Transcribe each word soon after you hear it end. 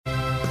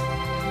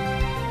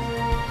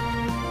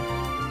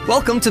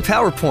Welcome to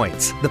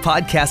PowerPoints, the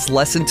podcast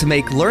lesson to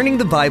make learning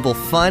the Bible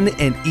fun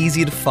and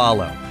easy to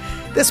follow.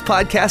 This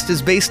podcast is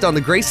based on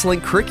the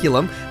GraceLink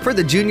curriculum for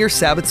the Junior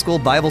Sabbath School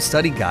Bible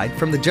Study Guide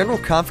from the General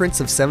Conference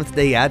of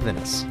Seventh-day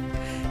Adventists.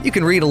 You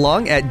can read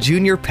along at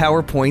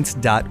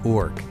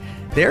juniorpowerpoints.org.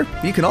 There,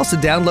 you can also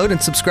download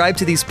and subscribe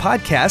to these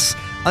podcasts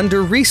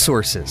under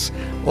Resources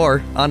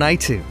or on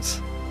iTunes.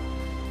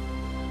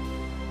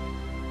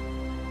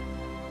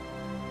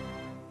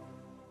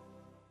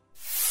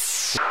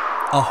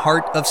 A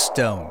heart of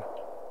stone.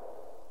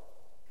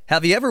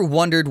 Have you ever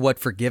wondered what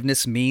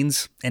forgiveness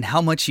means and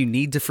how much you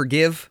need to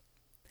forgive?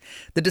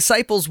 The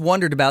disciples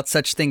wondered about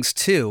such things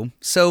too,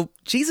 so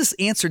Jesus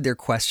answered their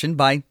question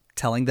by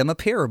telling them a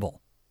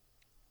parable.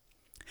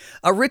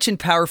 A rich and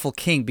powerful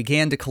king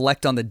began to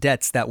collect on the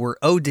debts that were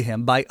owed to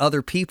him by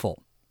other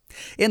people.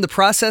 In the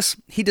process,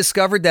 he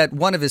discovered that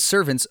one of his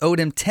servants owed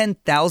him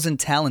 10,000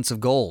 talents of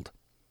gold.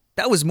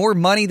 That was more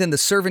money than the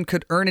servant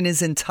could earn in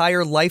his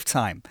entire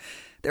lifetime.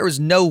 There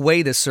was no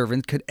way the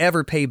servant could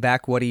ever pay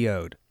back what he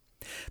owed.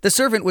 The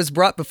servant was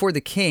brought before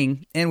the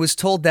king and was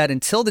told that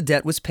until the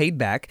debt was paid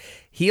back,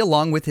 he,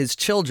 along with his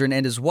children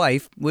and his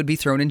wife, would be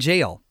thrown in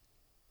jail.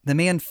 The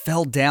man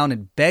fell down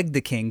and begged the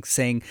king,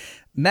 saying,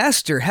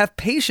 "Master, have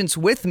patience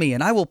with me,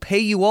 and I will pay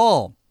you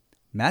all."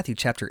 Matthew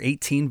chapter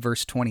 18,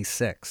 verse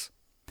 26.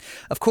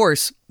 Of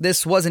course,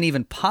 this wasn't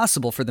even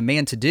possible for the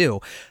man to do,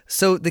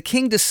 so the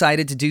king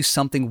decided to do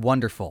something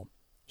wonderful.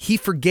 He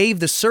forgave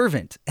the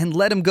servant and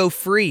let him go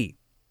free.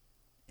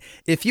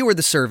 If you were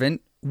the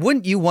servant,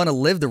 wouldn't you want to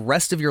live the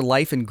rest of your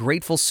life in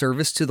grateful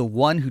service to the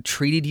one who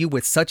treated you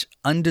with such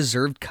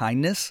undeserved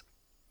kindness?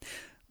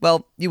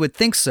 Well, you would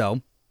think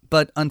so,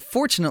 but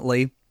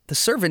unfortunately, the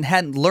servant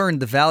hadn't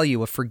learned the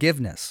value of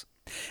forgiveness.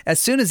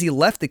 As soon as he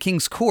left the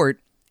king's court,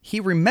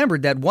 he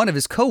remembered that one of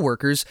his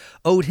co-workers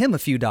owed him a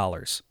few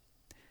dollars.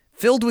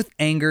 Filled with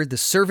anger, the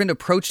servant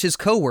approached his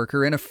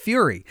co-worker in a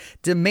fury,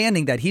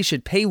 demanding that he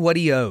should pay what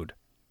he owed.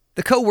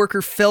 The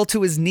co-worker fell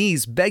to his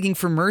knees, begging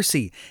for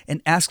mercy,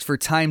 and asked for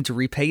time to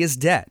repay his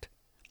debt.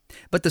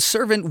 But the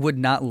servant would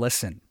not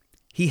listen.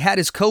 He had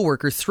his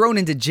co-worker thrown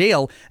into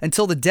jail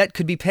until the debt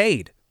could be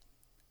paid.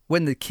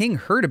 When the king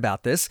heard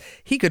about this,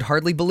 he could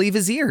hardly believe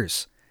his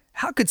ears.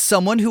 How could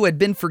someone who had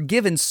been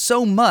forgiven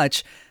so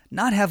much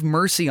not have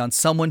mercy on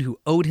someone who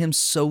owed him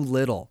so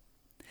little?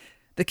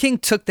 The king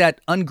took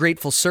that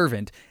ungrateful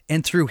servant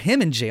and threw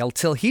him in jail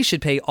till he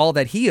should pay all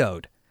that he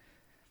owed.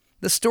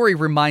 The story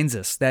reminds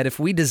us that if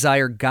we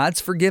desire God's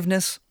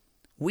forgiveness,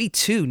 we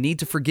too need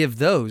to forgive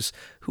those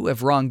who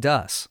have wronged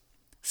us.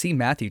 See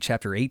Matthew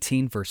chapter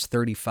 18, verse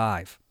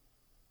 35.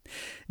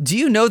 Do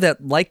you know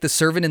that, like the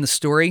servant in the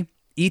story,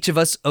 each of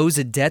us owes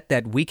a debt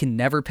that we can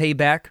never pay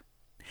back?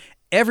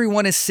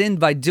 Everyone has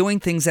sinned by doing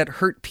things that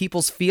hurt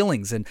people's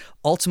feelings and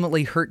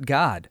ultimately hurt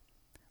God.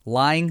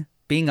 Lying,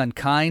 being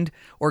unkind,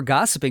 or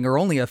gossiping are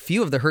only a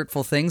few of the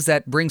hurtful things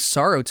that bring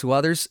sorrow to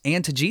others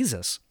and to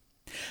Jesus.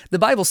 The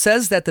Bible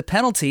says that the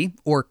penalty,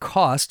 or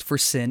cost, for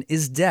sin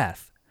is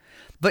death.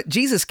 But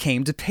Jesus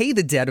came to pay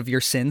the debt of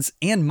your sins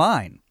and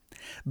mine.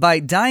 By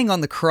dying on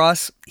the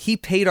cross, he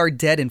paid our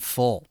debt in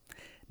full.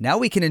 Now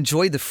we can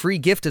enjoy the free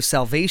gift of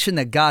salvation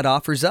that God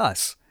offers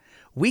us.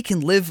 We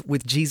can live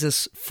with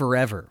Jesus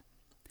forever.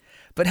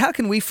 But how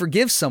can we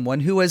forgive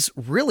someone who has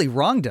really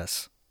wronged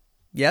us?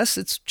 Yes,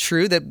 it's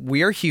true that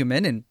we are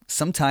human, and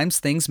sometimes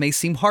things may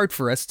seem hard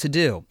for us to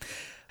do.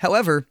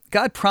 However,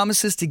 God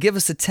promises to give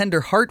us a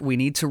tender heart we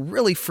need to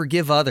really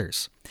forgive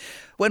others.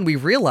 When we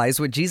realize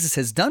what Jesus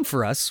has done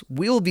for us,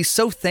 we will be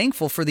so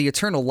thankful for the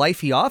eternal life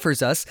he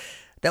offers us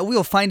that we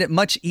will find it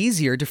much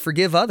easier to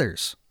forgive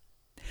others.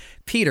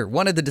 Peter,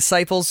 one of the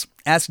disciples,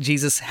 asked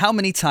Jesus how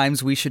many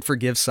times we should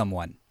forgive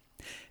someone.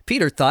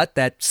 Peter thought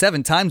that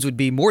 7 times would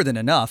be more than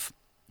enough,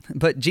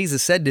 but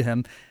Jesus said to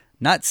him,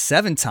 not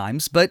 7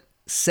 times, but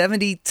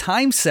 70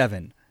 times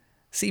 7.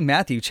 See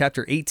Matthew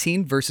chapter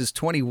 18, verses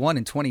 21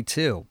 and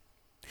 22.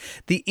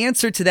 The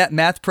answer to that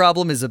math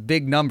problem is a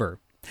big number.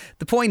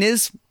 The point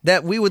is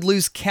that we would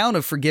lose count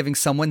of forgiving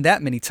someone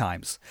that many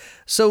times.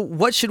 So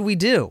what should we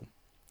do?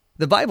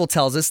 The Bible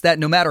tells us that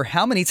no matter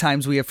how many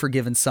times we have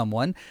forgiven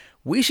someone,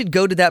 we should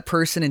go to that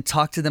person and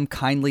talk to them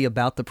kindly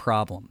about the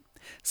problem.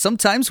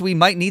 Sometimes we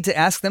might need to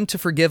ask them to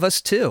forgive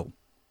us too.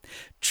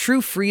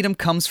 True freedom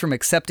comes from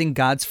accepting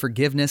God's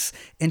forgiveness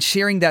and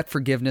sharing that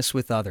forgiveness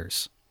with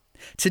others.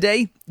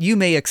 Today, you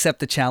may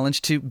accept the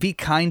challenge to be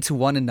kind to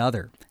one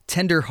another,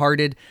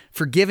 tender-hearted,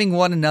 forgiving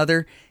one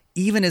another,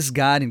 even as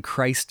God in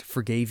Christ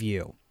forgave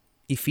you.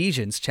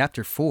 Ephesians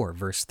chapter 4,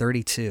 verse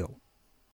 32.